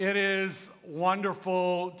It is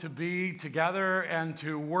wonderful to be together and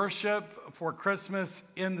to worship for Christmas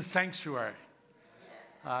in the sanctuary.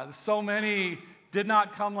 So many did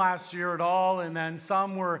not come last year at all, and then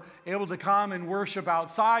some were able to come and worship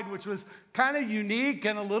outside, which was kind of unique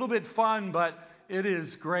and a little bit fun, but it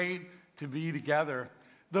is great to be together.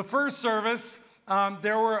 The first service,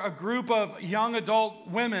 there were a group of young adult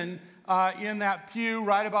women in that pew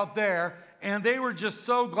right about there, and they were just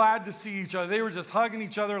so glad to see each other. They were just hugging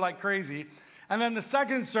each other like crazy. And then the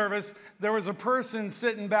second service, there was a person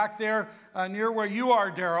sitting back there near where you are,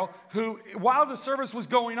 Daryl, who, while the service was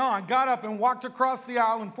going on, got up and walked across the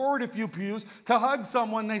aisle and forward a few pews to hug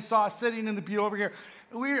someone they saw sitting in the pew over here.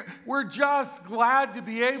 We're just glad to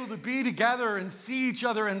be able to be together and see each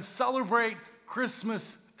other and celebrate Christmas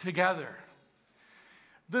together.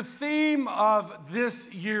 The theme of this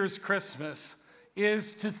year's Christmas is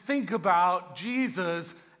to think about Jesus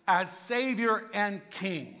as Savior and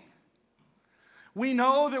King. We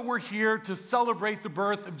know that we're here to celebrate the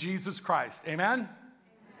birth of Jesus Christ. Amen?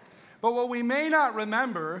 But what we may not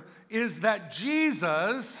remember is that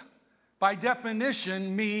Jesus, by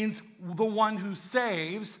definition, means the one who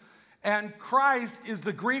saves, and Christ is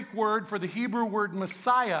the Greek word for the Hebrew word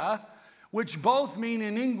Messiah, which both mean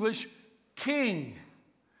in English King.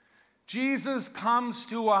 Jesus comes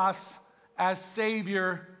to us as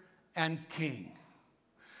Savior and King.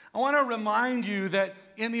 I want to remind you that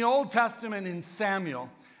in the Old Testament in Samuel,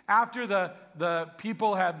 after the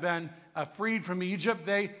people have been freed from Egypt,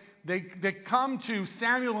 they come to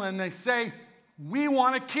Samuel and they say, "We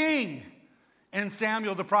want a king." And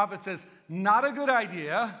Samuel, the prophet, says, "Not a good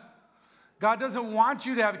idea. God doesn't want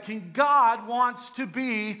you to have a king. God wants to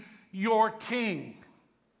be your king."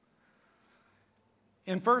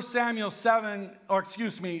 In 1 Samuel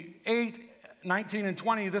 8, 19 and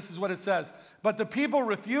 20, this is what it says. "But the people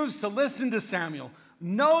refused to listen to Samuel.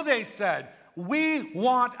 No, they said, 'We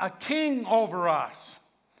want a king over us,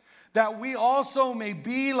 that we also may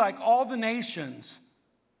be like all the nations.'"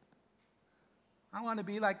 I want to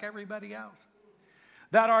be like everybody else.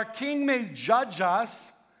 "That our king may judge us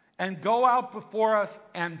and go out before us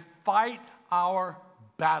and fight our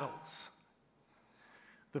battles."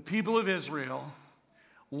 The people of Israel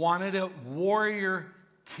wanted a warrior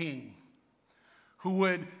king who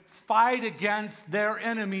would fight against their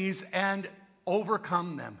enemies and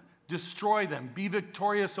overcome them, destroy them, be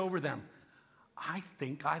victorious over them. I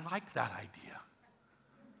think I like that idea.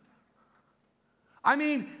 I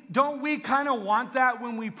mean, don't we kind of want that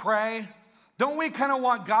when we pray? Don't we kind of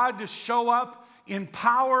want God to show up in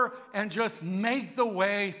power and just make the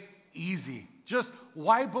way easy? Just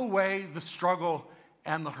wipe away the struggle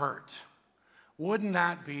and the hurt. Wouldn't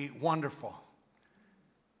that be wonderful?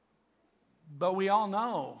 But we all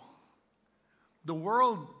know the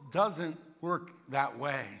world doesn't work that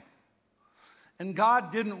way. And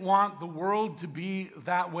God didn't want the world to be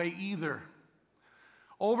that way either.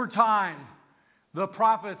 Over time, the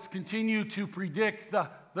prophets continue to predict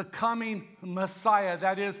the coming Messiah,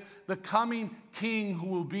 that is, the coming king who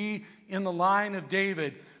will be in the line of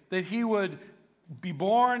David, that he would be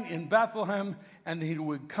born in Bethlehem and that he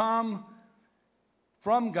would come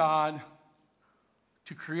from God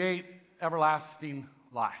to create everlasting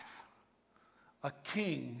life. A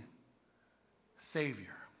king,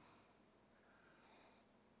 Savior.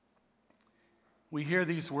 We hear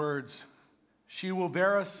these words, "She will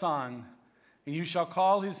bear a son, and you shall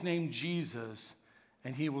call his name Jesus,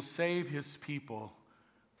 and he will save his people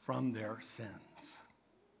from their sins."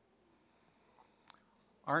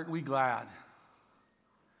 Aren't we glad?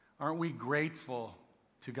 Aren't we grateful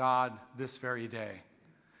to God this very day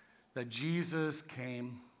that Jesus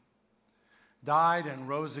came, died, and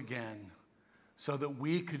rose again so that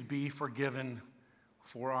we could be forgiven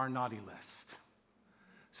for our naughty list,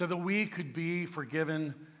 so that we could be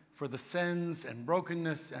forgiven for the sins and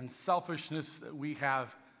brokenness and selfishness that we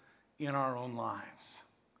have in our own lives.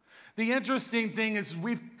 The interesting thing is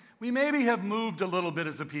we maybe have moved a little bit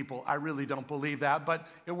as a people. I really don't believe that, but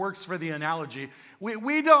it works for the analogy.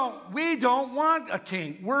 We don't want a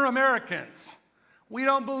king. We're Americans. We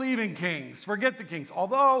don't believe in kings. Forget the kings.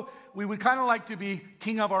 Although we would kind of like to be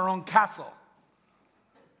king of our own castle.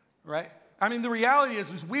 Right? I mean, the reality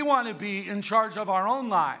is we want to be in charge of our own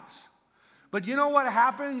lives. But you know what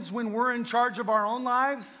happens when we're in charge of our own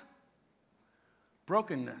lives?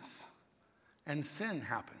 Brokenness and sin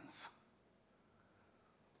happens.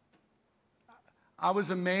 I was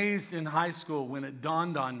amazed in high school when it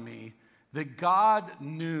dawned on me that God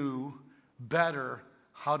knew better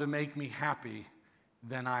how to make me happy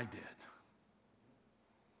than I did.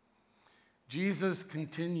 Jesus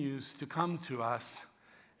continues to come to us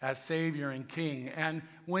as Savior and King. And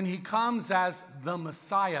when he comes as the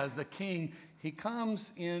Messiah, the King, he comes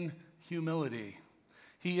in humility.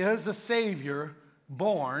 He is a Savior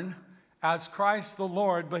born as Christ the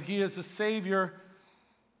Lord, but he is a Savior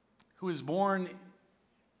who is born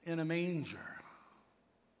in a manger.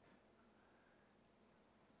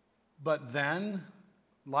 But then,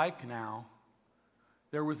 like now,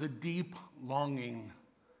 there was a deep longing,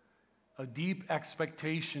 a deep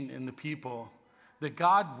expectation in the people that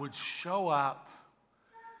God would show up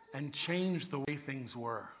and change the way things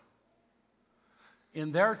were.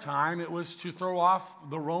 In their time, it was to throw off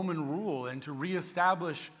the Roman rule and to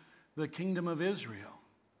reestablish the kingdom of Israel.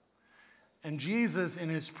 And Jesus, in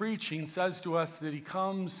his preaching, says to us that he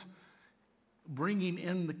comes bringing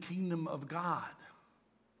in the kingdom of God.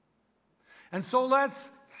 And so let's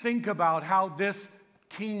think about how this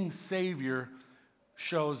King Savior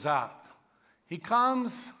shows up. He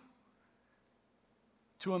comes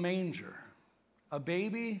to a manger, a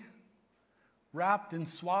baby wrapped in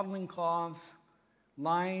swaddling cloths,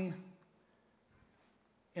 lying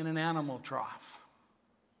in an animal trough.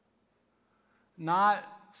 Not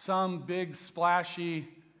some big splashy,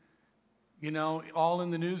 all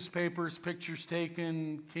in the newspapers, pictures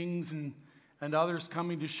taken, kings and others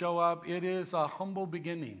coming to show up. It is a humble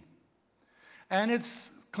beginning. And it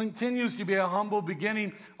continues to be a humble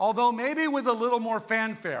beginning, although maybe with a little more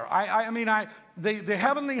fanfare. The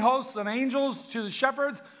heavenly hosts of angels to the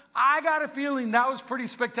shepherds, I got a feeling that was pretty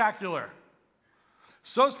spectacular.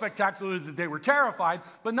 So spectacular that they were terrified,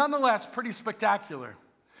 but nonetheless pretty spectacular.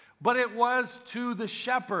 But it was to the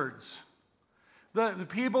shepherds, the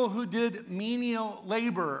people who did menial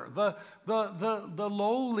labor, the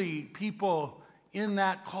lowly people in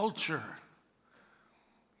that culture.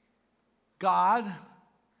 God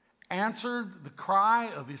answered the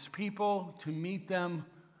cry of his people to meet them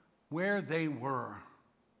where they were,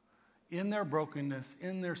 in their brokenness,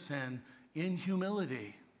 in their sin, in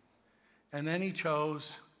humility. And then he chose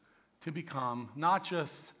to become not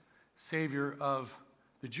just Savior of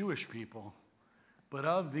the Jewish people, but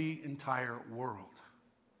of the entire world.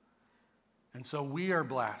 And so we are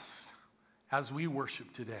blessed as we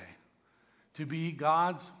worship today to be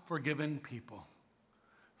God's forgiven people,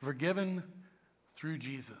 forgiven through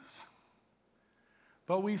Jesus.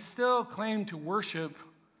 But we still claim to worship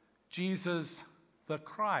Jesus the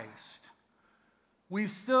Christ. We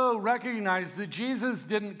still recognize that Jesus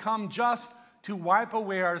didn't come just to wipe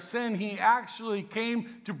away our sin. He actually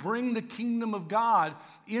came to bring the kingdom of God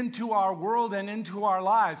into our world and into our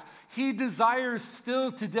lives. He desires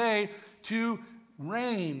still today to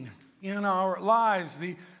reign in our lives.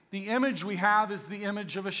 The image we have is the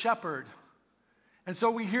image of a shepherd. And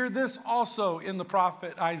so we hear this also in the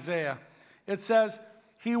prophet Isaiah. It says,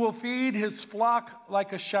 he will feed his flock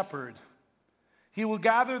like a shepherd. He will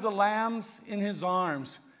gather the lambs in his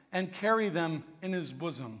arms and carry them in his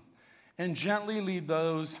bosom, and gently lead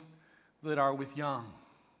those that are with young.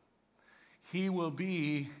 He will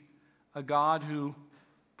be a God who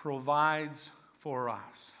provides for us,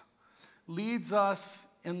 leads us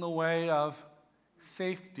in the way of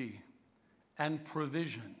safety and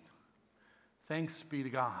provision. Thanks be to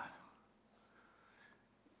God.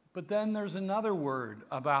 But then there's another word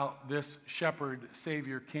about this shepherd,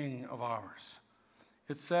 Savior, King of ours.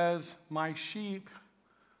 It says, my sheep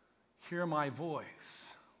hear my voice.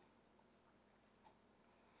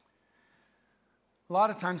 A lot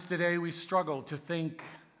of times today we struggle to think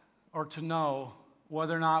or to know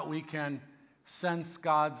whether or not we can sense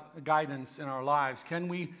God's guidance in our lives. Can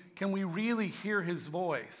we really hear his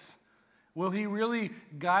voice? Will he really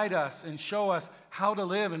guide us and show us how to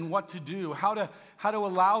live and what to do, how to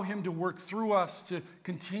allow him to work through us to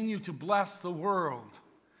continue to bless the world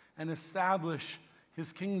and establish his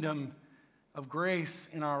kingdom of grace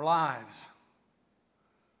in our lives?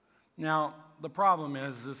 Now, the problem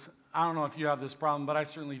is this. I don't know if you have this problem, but I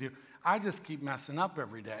certainly do. I just keep messing up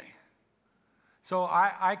every day. So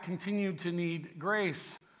I continue to need grace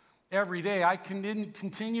every day. I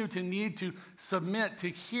continue to need to submit, to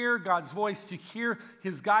hear God's voice, to hear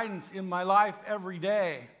his guidance in my life every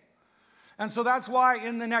day. And so that's why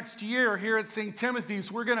in the next year here at St. Timothy's,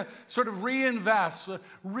 we're going to sort of reinvest,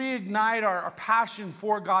 reignite our passion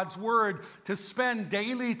for God's Word, to spend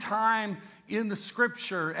daily time in the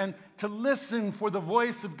Scripture and to listen for the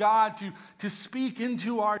voice of God to speak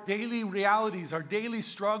into our daily realities, our daily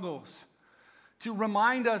struggles, to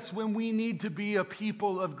remind us when we need to be a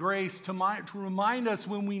people of grace, to remind us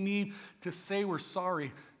when we need to say we're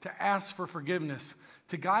sorry, to ask for forgiveness,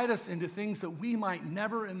 to guide us into things that we might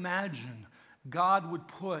never imagine God would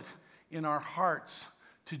put in our hearts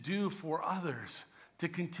to do for others, to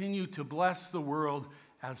continue to bless the world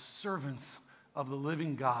as servants of the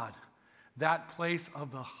living God, that place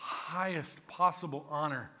of the highest possible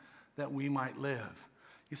honor that we might live.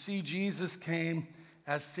 You see, Jesus came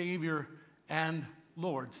as Savior and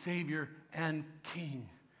Lord, Savior and King.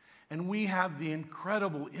 And we have the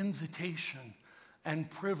incredible invitation and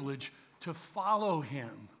privilege to follow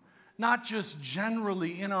him, not just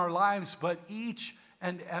generally in our lives, but each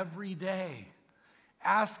and every day,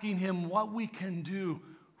 asking him what we can do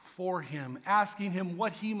for him, asking him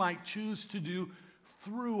what he might choose to do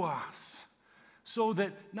through us, so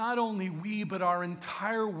that not only we, but our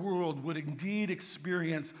entire world would indeed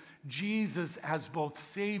experience Jesus as both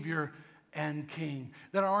Savior and King.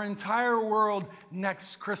 That our entire world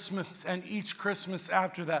next Christmas and each Christmas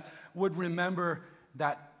after that would remember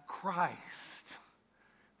that Christ,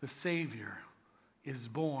 the Savior, is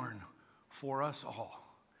born for us all.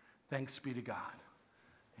 Thanks be to God.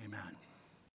 Amen.